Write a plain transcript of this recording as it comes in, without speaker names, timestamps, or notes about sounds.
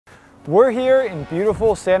We're here in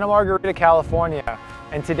beautiful Santa Margarita, California,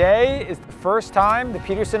 and today is the first time the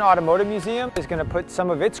Petersen Automotive Museum is going to put some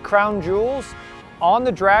of its crown jewels on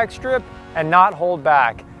the drag strip and not hold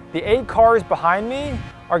back. The 8 cars behind me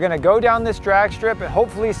are going to go down this drag strip and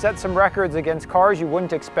hopefully set some records against cars you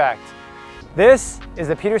wouldn't expect. This is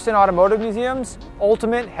the Petersen Automotive Museum's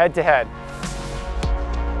ultimate head-to-head.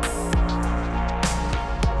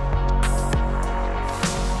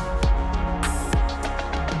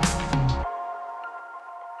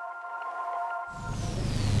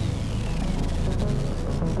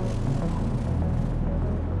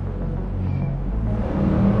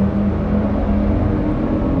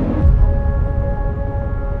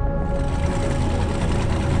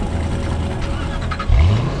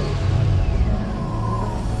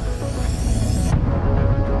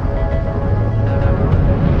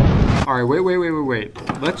 All right,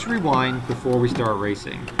 wait. Let's rewind before we start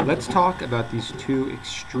racing. Let's talk about these 2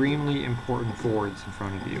 extremely important Fords in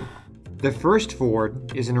front of you. The first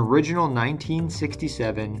Ford is an original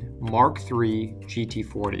 1967 Mark III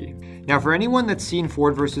GT40. Now, for anyone that's seen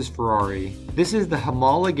Ford versus Ferrari, this is the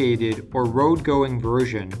homologated or road-going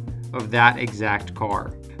version of that exact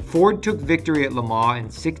car. Ford took victory at Le Mans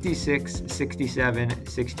in 66, 67,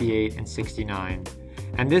 68, and 69.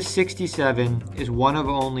 And this 67 is one of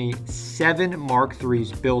only 7 Mark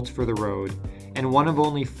IIIs built for the road, and one of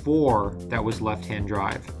only 4 that was left-hand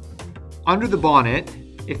drive. Under the bonnet,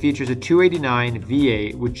 it features a 289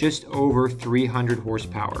 V8 with just over 300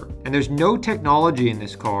 horsepower. And there's no technology in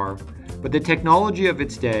this car, but the technology of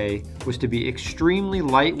its day was to be extremely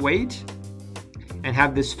lightweight and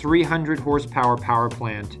have this 300 horsepower power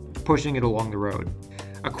plant pushing it along the road.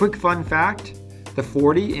 A quick fun fact, the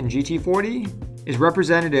 40 in GT40 is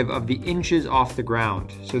representative of the inches off the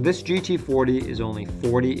ground. So this GT40 is only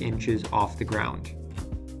 40 inches off the ground.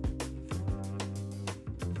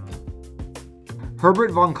 Herbert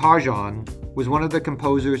von Karajan was one of the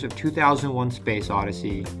composers of 2001 Space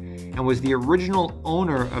Odyssey and was the original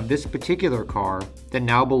owner of this particular car that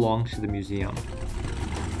now belongs to the museum.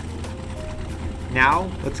 Now,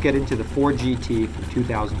 let's get into the Ford GT from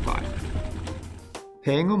 2005.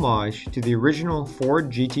 Paying homage to the original Ford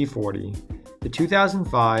GT40, the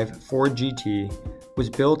 2005 Ford GT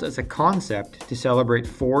was built as a concept to celebrate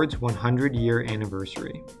Ford's 100-year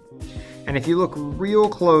anniversary. And if you look real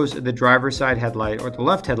close at the driver's side headlight or the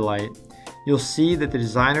left headlight, you'll see that the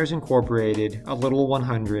designers incorporated a little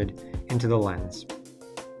 100 into the lens.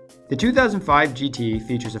 The 2005 GT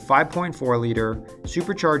features a 5.4-liter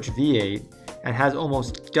supercharged V8 and has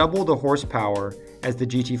almost double the horsepower as the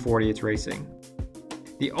GT40 it's racing.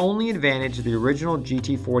 The only advantage the original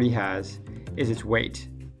GT40 has is its weight,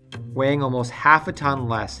 weighing almost half a ton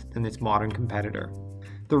less than its modern competitor.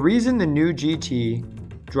 The reason the new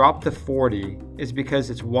GT dropped the 40 is because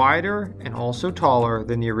it's wider and also taller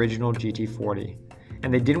than the original GT40,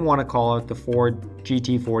 and they didn't want to call it the Ford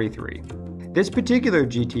GT43. This particular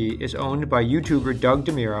GT is owned by YouTuber Doug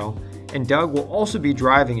DeMuro, and Doug will also be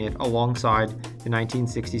driving it alongside the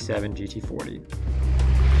 1967 GT40.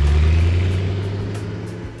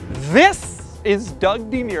 This is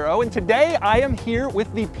Doug DeMuro, and today I am here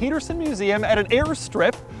with the Petersen Museum at an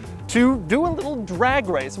airstrip to do a little drag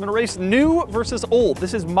race. I'm going to race new versus old.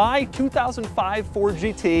 This is my 2005 Ford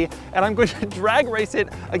GT, and I'm going to drag race it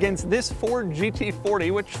against this Ford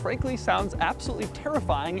GT40, which frankly sounds absolutely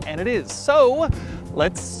terrifying, and it is. So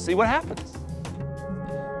let's see what happens.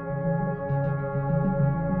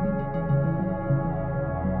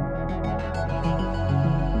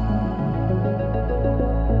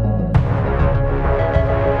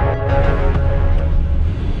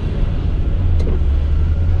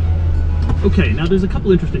 Okay, now there's a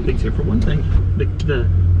couple interesting things here. For one thing, the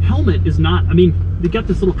helmet is not, I mean, they got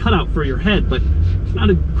this little cutout for your head, but it's not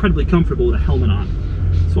incredibly comfortable with a helmet on.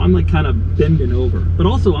 So I'm like kind of bending over. But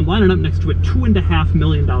also I'm lining up next to a $2.5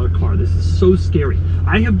 million car. This is so scary.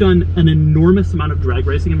 I have done an enormous amount of drag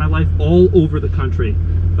racing in my life all over the country,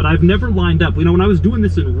 but I've never lined up. You know, when I was doing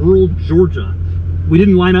this in rural Georgia, we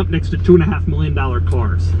didn't line up next to $2.5 million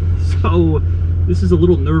cars. So this is a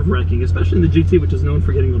little nerve-wracking, especially in the GT, which is known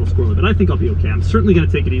for getting a little squirrely, but I think I'll be okay. I'm certainly going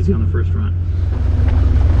to take it easy on the first run.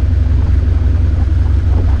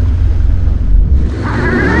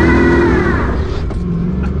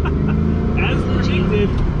 As predicted,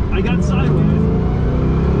 I got sideways.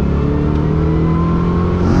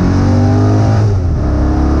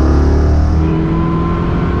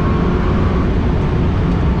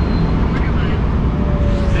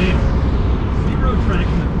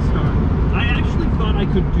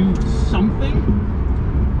 Could do something,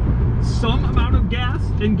 some amount of gas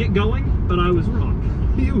and get going, but I was wrong.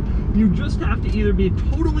 You just have to either be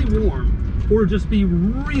totally warm or just be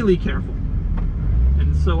really careful.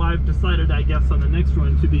 And so I've decided, I guess, on the next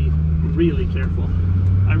one to be really careful.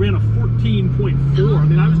 I ran a 14.4. I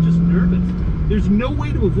mean, I was just nervous. There's no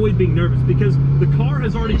way to avoid being nervous because the car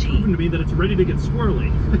has already proven to me that it's ready to get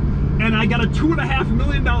squirrely. And I got a $2.5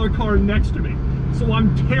 million car next to me. So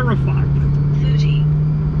I'm terrified. 30.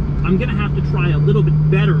 I'm gonna have to try a little bit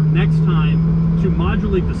better next time to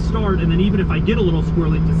modulate the start, and then even if I get a little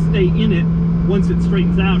squirrely, to stay in it once it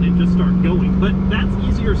straightens out and just start going. But that's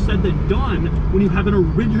easier said than done when you have an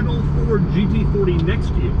original Ford GT40 next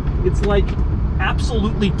to you. It's like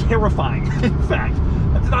absolutely terrifying. In fact,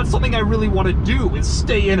 that's not something I really want to do, is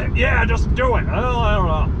stay in it. Yeah, just do it. I don't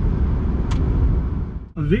know.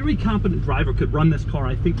 A very competent driver could run this car,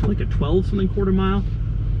 I think, to like a 12-something quarter mile.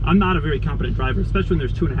 I'm not a very competent driver, especially when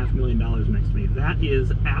there's $2.5 million next to me. That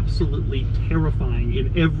is absolutely terrifying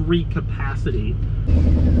in every capacity.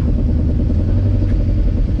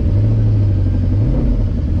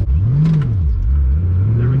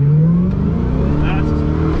 There we go. That's...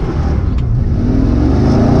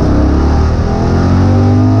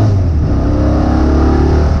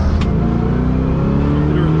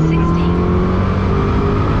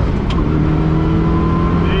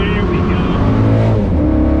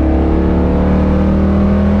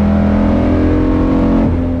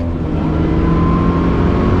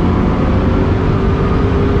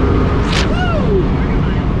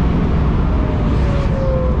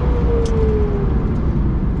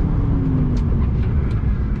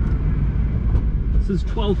 This is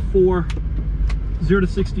 12.4, 0 to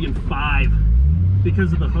 60 in 5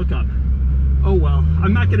 because of the hookup. Oh well,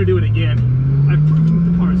 I'm not gonna do it again. I've proven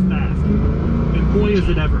that the car is fast, and boy is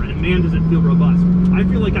it ever, and man does it feel robust. I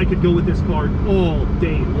feel like I could go with this car all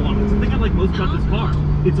day long. It's the thing I like most about this car.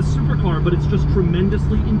 It's a supercar, but it's just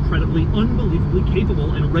tremendously, incredibly, unbelievably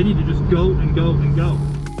capable and ready to just go and go and go.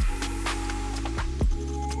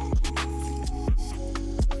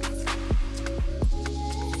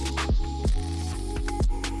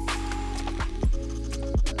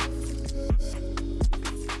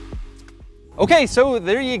 Okay, so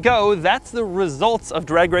there you go. That's the results of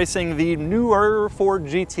drag racing the newer Ford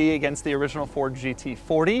GT against the original Ford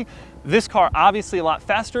GT40. This car obviously a lot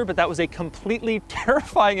faster, but that was a completely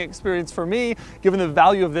terrifying experience for me, given the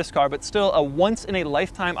value of this car, but still a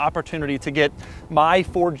once-in-a-lifetime opportunity to get my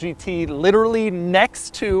Ford GT literally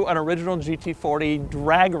next to an original GT40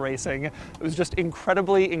 drag racing. It was just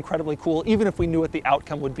incredibly, incredibly cool, even if we knew what the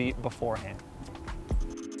outcome would be beforehand.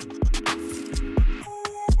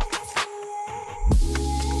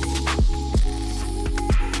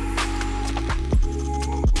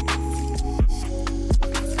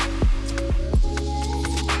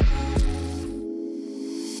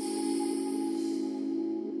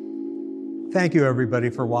 Thank you everybody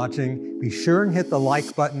for watching. Be sure and hit the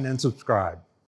like button and subscribe.